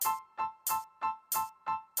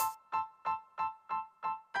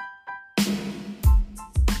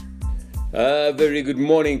Very good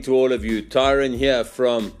morning to all of you. Tyron here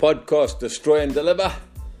from Podcast Destroy and Deliver.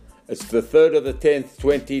 It's the 3rd of the 10th,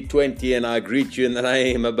 2020, and I greet you in the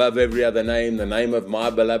name above every other name, the name of my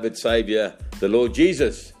beloved Savior, the Lord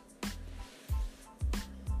Jesus.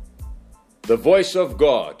 The voice of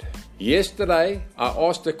God. Yesterday, I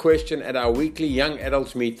asked a question at our weekly young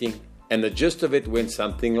adults meeting, and the gist of it went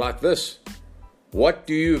something like this. What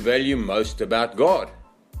do you value most about God?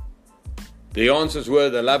 The answers were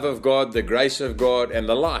the love of God, the grace of God, and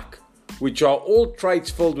the like, which are all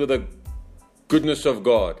traits filled with the goodness of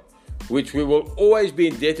God, which we will always be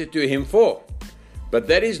indebted to Him for. But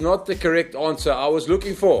that is not the correct answer I was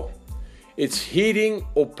looking for. It's heeding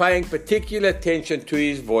or paying particular attention to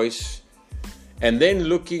His voice, and then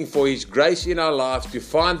looking for His grace in our lives to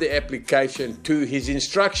find the application to His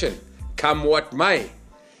instruction, come what may.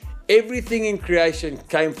 Everything in creation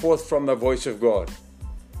came forth from the voice of God.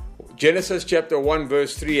 Genesis chapter 1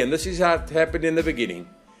 verse 3, and this is how it happened in the beginning.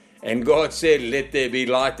 And God said, let there be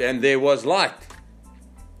light, and there was light.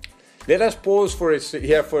 Let us pause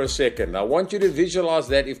here for a second. I want you to visualize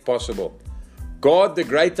that if possible. God, the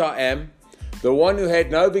great I am, the one who had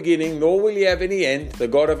no beginning, nor will He have any end, the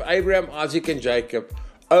God of Abraham, Isaac, and Jacob,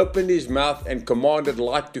 opened His mouth and commanded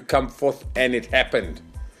light to come forth, and it happened.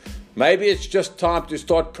 Maybe it's just time to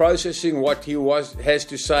start processing what He has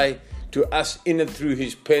to say to us in and through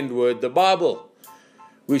His penned word, the Bible.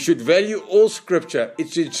 We should value all Scripture.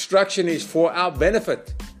 Its instruction is for our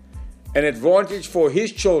benefit, an advantage for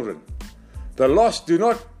His children. The lost do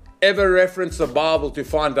not ever reference the Bible to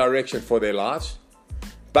find direction for their lives,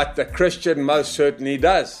 but the Christian most certainly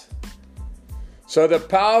does. So the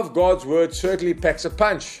power of God's word certainly packs a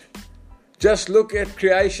punch. Just look at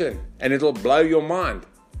creation and it'll blow your mind.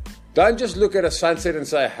 Don't just look at a sunset and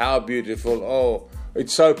say, how beautiful, oh,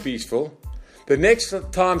 it's so peaceful. The next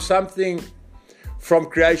time something from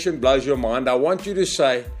creation blows your mind, I want you to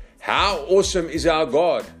say, how awesome is our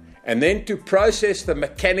God? And then to process the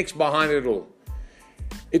mechanics behind it all.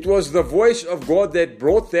 It was the voice of God that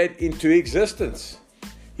brought that into existence.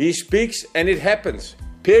 He speaks and it happens.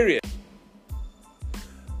 Period.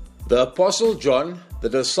 The Apostle John, the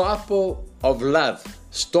disciple of love,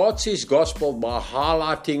 starts his gospel by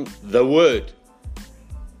highlighting the Word.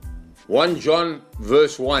 1 John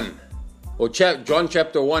verse 1, or John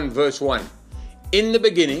chapter 1 verse 1. In the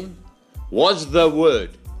beginning was the Word,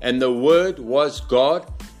 and the Word was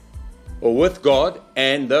God, or with God,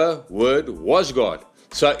 and the Word was God.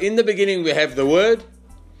 So in the beginning we have the Word.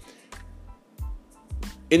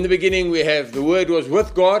 In the beginning we have the Word was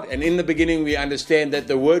with God, and in the beginning we understand that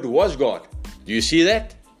the Word was God. Do you see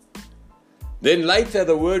that? Then later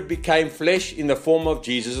the Word became flesh in the form of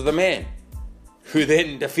Jesus the man, who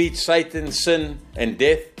then defeats Satan, sin, and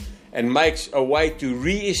death, and makes a way to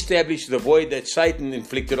re-establish the void that Satan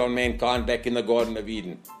inflicted on mankind back in the Garden of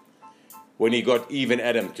Eden, when he got Eve and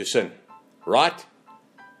Adam to sin. Right?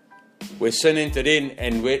 Where sin entered in,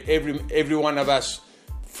 and where every one of us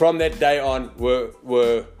from that day on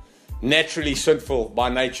were naturally sinful by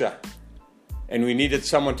nature, and we needed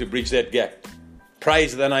someone to bridge that gap.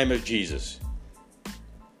 Praise the name of Jesus.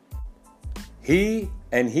 He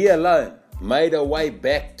and He alone made a way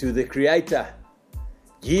back to the Creator.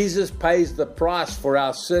 Jesus pays the price for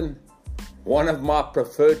our sin. One of my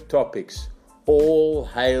preferred topics. All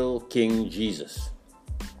hail King Jesus.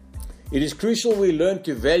 It is crucial we learn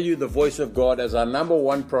to value the voice of God as our number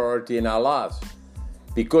one priority in our lives.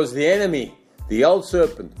 Because the enemy, the old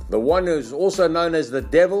serpent, the one who is also known as the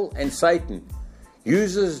devil and Satan,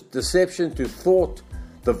 uses deception to thwart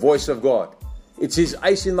the voice of God. It's his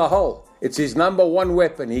ace in the hole. It's his number one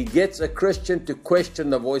weapon. He gets a Christian to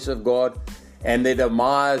question the voice of God, and their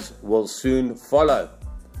demise will soon follow.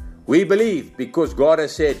 We believe because God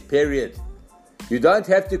has said, period. You don't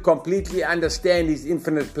have to completely understand His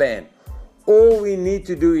infinite plan. All we need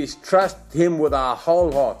to do is trust Him with our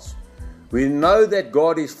whole hearts. We know that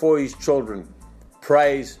God is for His children.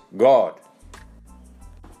 Praise God.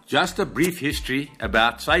 Just a brief history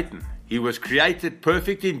about Satan. He was created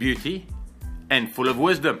perfect in beauty and full of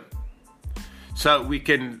wisdom. So we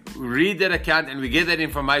can read that account and we get that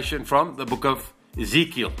information from the book of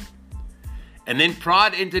Ezekiel. And then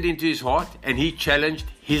pride entered into his heart and he challenged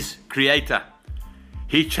his creator.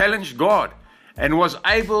 He challenged God and was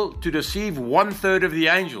able to deceive 1/3 of the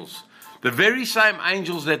angels. The very same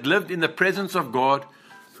angels that lived in the presence of God,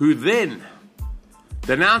 who then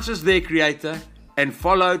denounces their creator and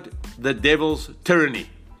followed the devil's tyranny.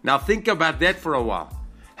 Now think about that for a while.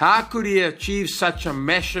 How could he achieve such a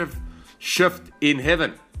massive shift in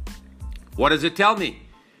heaven? What does it tell me?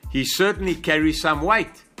 He certainly carries some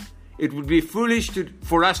weight. It would be foolish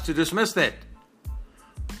for us to dismiss that.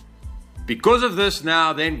 Because of this,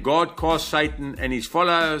 now then, God cast Satan and his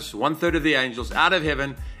followers, 1/3 of the angels, out of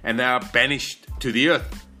heaven, and they are banished to the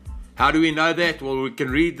earth. How do we know that? Well, we can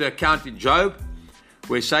read the account in Job,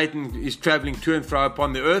 where Satan is traveling to and fro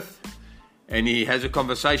upon the earth, and he has a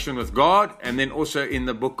conversation with God, and then also in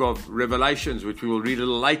the book of Revelations, which we will read a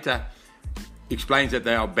little later, explains that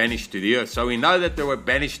they are banished to the earth. So we know that they were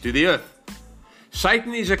banished to the earth.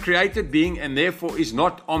 Satan is a created being and therefore is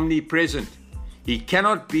not omnipresent. He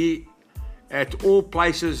cannot be at all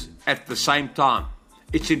places at the same time.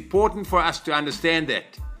 It's important for us to understand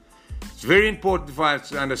that. It's very important for us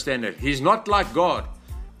to understand that. He's not like God.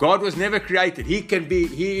 God was never created.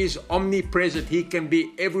 He is omnipresent. He can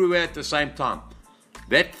be everywhere at the same time.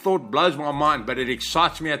 That thought blows my mind, but it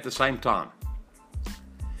excites me at the same time.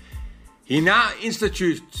 He now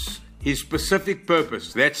institutes his specific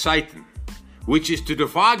purpose, that's Satan, which is to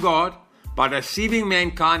defy God by deceiving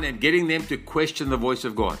mankind and getting them to question the voice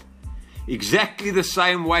of God. Exactly the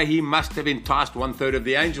same way he must have enticed 1/3 of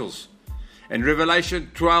the angels. And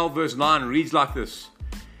Revelation 12 verse 9 reads like this.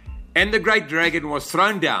 And the great dragon was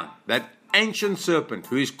thrown down, that ancient serpent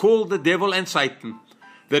who is called the devil and Satan,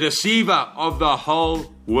 the deceiver of the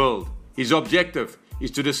whole world. His objective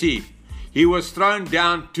is to deceive. He was thrown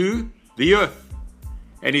down to the earth,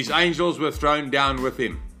 and his angels were thrown down with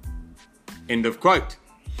him. End of quote.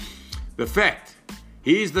 The fact,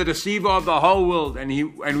 he is the deceiver of the whole world, and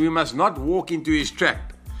we must not walk into his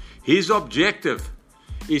trap. His objective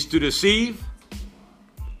is to deceive.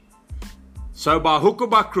 So by hook or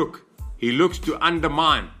by crook, he looks to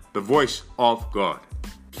undermine the voice of God.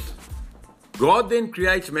 God then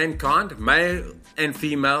creates mankind, male and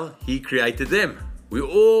female. He created them. We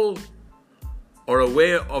all are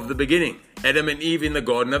aware of the beginning, Adam and Eve in the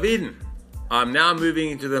Garden of Eden. I'm now moving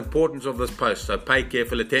into the importance of this post, so pay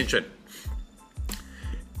careful attention.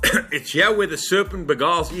 It's here where the serpent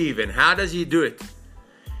beguiles Eve, and how does he do it?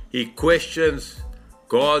 He questions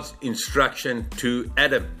God's instruction to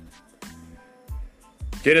Adam.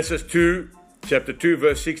 Genesis 2, chapter 2,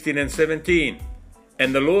 verse 16 and 17.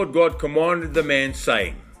 And the Lord God commanded the man,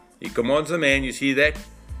 saying, he commands the man, you see that?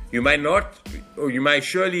 You may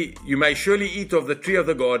surely eat of the tree of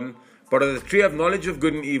the garden, but of the tree of knowledge of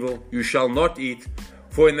good and evil you shall not eat,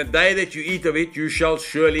 for in the day that you eat of it you shall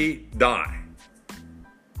surely die.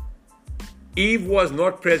 Eve was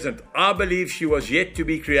not present. I believe she was yet to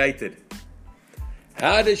be created.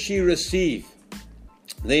 How does she receive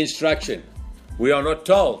the instruction? We are not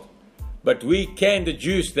told, but we can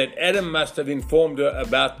deduce that Adam must have informed her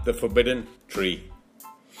about the forbidden tree.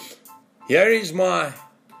 Here is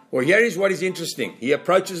what is interesting. He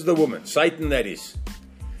approaches the woman, Satan that is.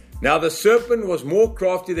 Now the serpent was more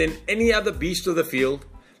crafty than any other beast of the field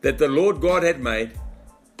that the Lord God had made.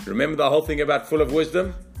 Remember the whole thing about full of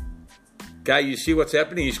wisdom? Okay, you see what's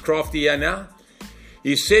happening? He's crafty here now.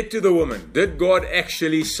 He said to the woman, did God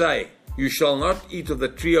actually say, you shall not eat of the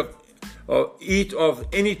tree or eat of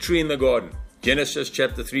any tree in the garden? Genesis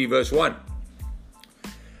chapter 3 verse 1.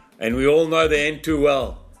 And we all know the end too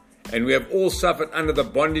well. And we have all suffered under the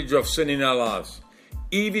bondage of sin in our lives.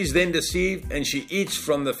 Eve is then deceived and she eats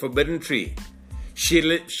from the forbidden tree.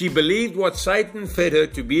 She believed what Satan fed her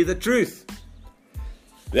to be the truth.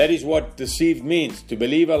 That is what deceived means, to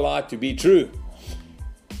believe a lie to be true.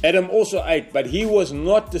 Adam also ate, but he was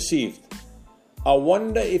not deceived. I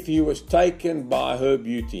wonder if he was taken by her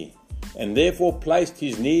beauty and therefore placed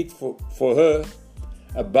his need for her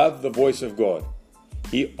above the voice of God.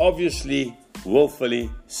 He obviously willfully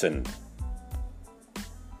sinned.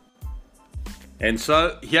 And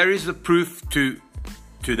so here is the proof to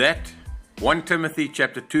that. 1 Timothy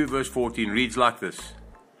chapter 2 verse 14 reads like this.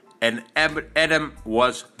 And Adam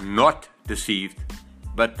was not deceived,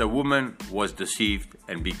 but the woman was deceived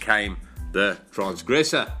and became the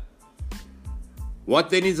transgressor.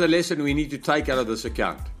 What then is the lesson we need to take out of this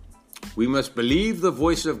account? We must believe the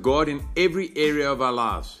voice of God in every area of our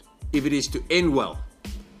lives, if it is to end well.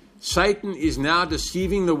 Satan is now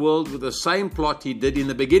deceiving the world with the same plot he did in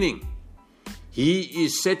the beginning. He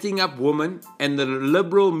is setting up woman and the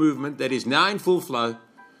liberal movement that is now in full flow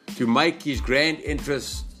to make his grand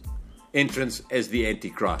entrance as the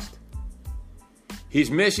Antichrist.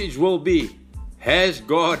 His message will be, has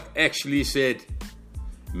God actually said?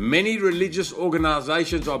 Many religious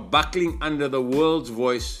organizations are buckling under the world's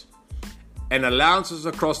voice, and allowances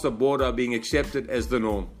across the board are being accepted as the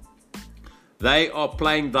norm. They are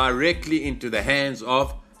playing directly into the hands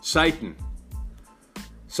of Satan.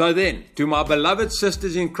 So then, to my beloved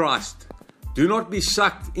sisters in Christ, do not be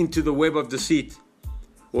sucked into the web of deceit,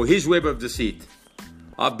 or his web of deceit.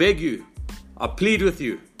 I beg you, I plead with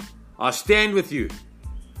you, I stand with you.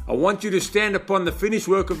 I want you to stand upon the finished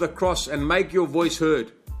work of the cross and make your voice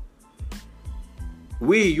heard.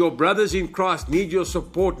 We, your brothers in Christ, need your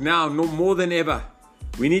support now, no more than ever.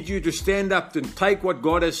 We need you to stand up and take what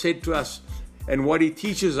God has said to us and what He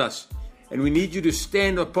teaches us. And we need you to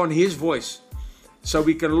stand upon His voice so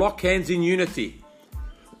we can lock hands in unity.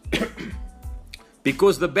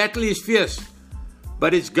 Because the battle is fierce,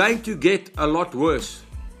 but it's going to get a lot worse.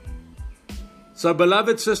 So,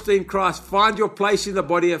 beloved sister in Christ, find your place in the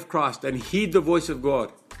body of Christ and heed the voice of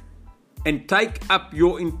God. And take up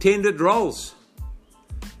your intended roles,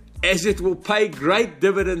 as it will pay great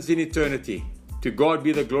dividends in eternity. To God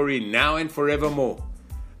be the glory now and forevermore.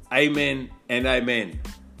 Amen and amen.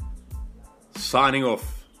 Signing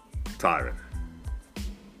off, Tyrant.